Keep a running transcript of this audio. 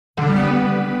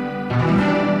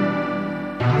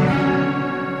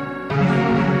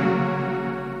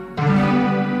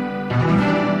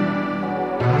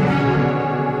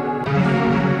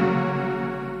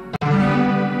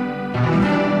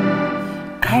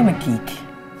I'm a geek.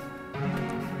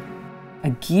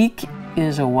 A geek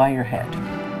is a wirehead.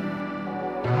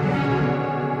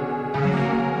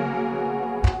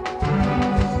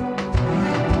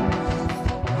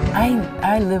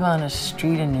 I live on a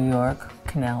street in New York,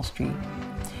 Canal Street,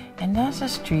 and that's a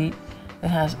street that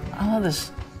has all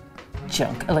this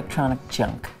junk, electronic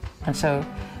junk. And so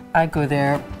I go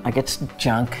there, I get some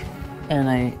junk, and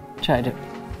I try to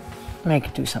make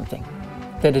it do something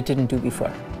that it didn't do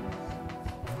before.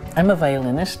 I'm a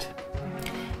violinist,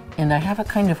 and I have a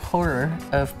kind of horror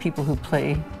of people who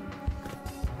play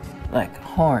like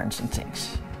horns and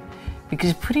things.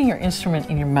 Because putting your instrument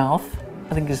in your mouth,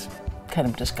 I think, is kind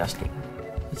of disgusting,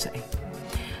 I'd say.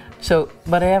 So,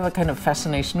 but I have a kind of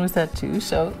fascination with that too.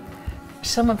 So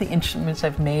some of the instruments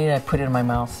I've made, I put in my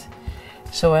mouth.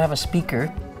 So I have a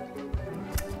speaker,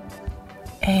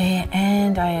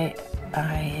 and I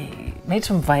made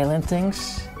some violin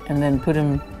things and then put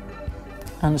them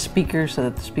on the speaker so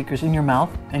that the speaker's in your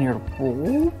mouth and your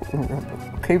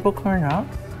cable coming out,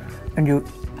 and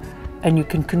you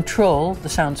can control the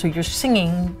sound, so you're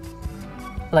singing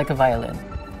like a violin.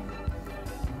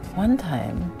 One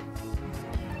time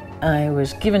I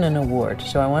was given an award,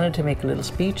 so I wanted to make a little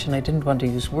speech and I didn't want to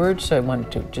use words, so I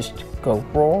wanted to just go.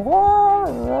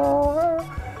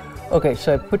 Okay,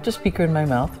 so I put the speaker in my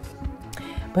mouth,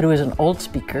 but it was an old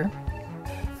speaker,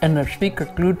 and the speaker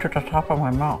glued to the top of my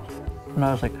mouth. And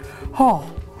I was like, oh.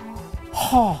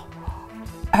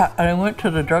 And I went to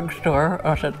the drugstore,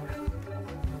 I said,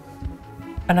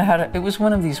 and it was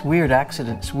one of these weird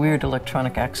accidents, weird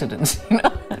electronic accidents, you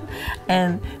know?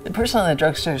 And the person at the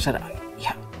drugstore said,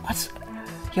 yeah,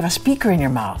 you have a speaker in your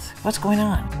mouth. What's going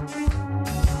on?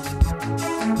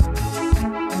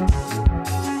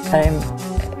 I'm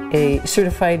a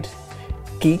certified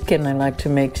geek, and I like to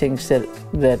make things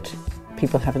that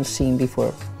people haven't seen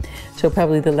before. So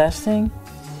probably the last thing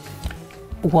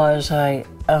was I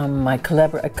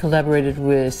collaborated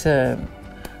with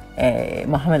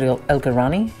Mohammed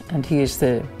El-Garani, and he is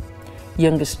the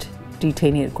youngest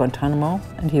detainee at Guantanamo,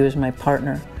 and he was my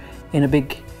partner in a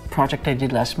big project I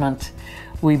did last month.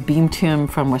 We beamed him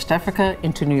from West Africa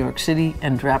into New York City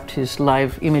and dropped his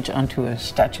live image onto a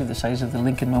statue the size of the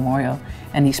Lincoln Memorial,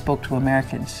 and he spoke to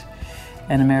Americans.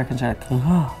 And Americans are like,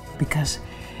 oh, because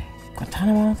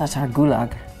Guantanamo, that's our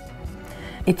gulag.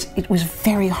 It was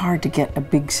very hard to get a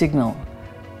big signal,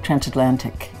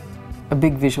 transatlantic, a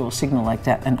big visual signal like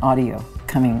that, and audio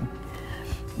coming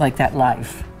like that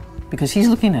live, because he's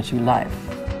looking at you live.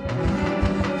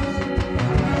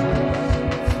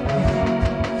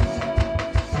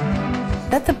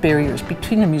 That the barriers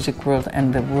between the music world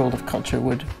and the world of culture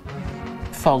would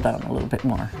fall down a little bit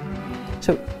more.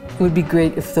 So it would be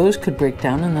great if those could break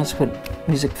down, and that's what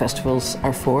music festivals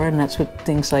are for, and that's what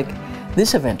things like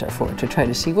this event are for, to try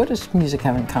to see what does music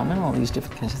have in common, all these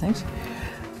different kinds of things.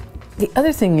 The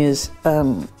other thing is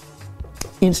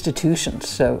institutions.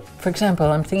 So, for example,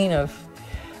 I'm thinking of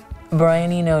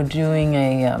Brian Eno doing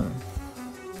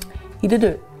he did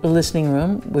a listening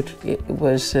room, which it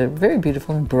was very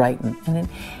beautiful in Brighton,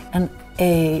 and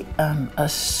a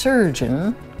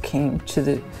surgeon came to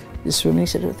this room and he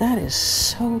said, oh, that is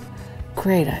so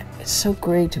great. It's so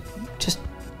great to just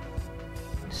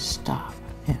stop.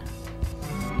 Yeah.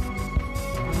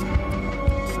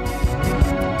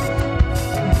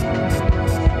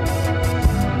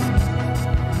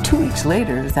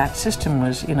 Later, that system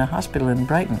was in a hospital in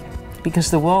Brighton, because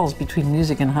the walls between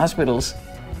music and hospitals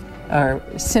are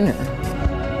thinner.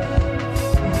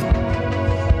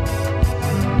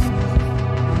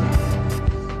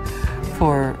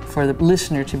 For the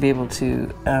listener to be able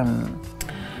to,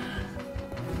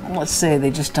 let's say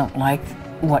they just don't like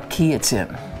what key it's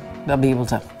in, they'll be able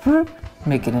to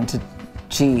make it into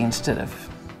G instead of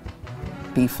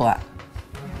B flat.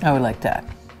 I would like that.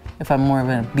 If I'm more of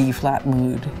in a B flat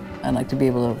mood, I'd like to be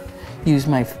able to use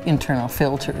my internal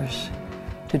filters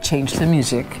to change the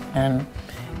music and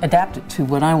adapt it to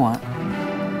what I want.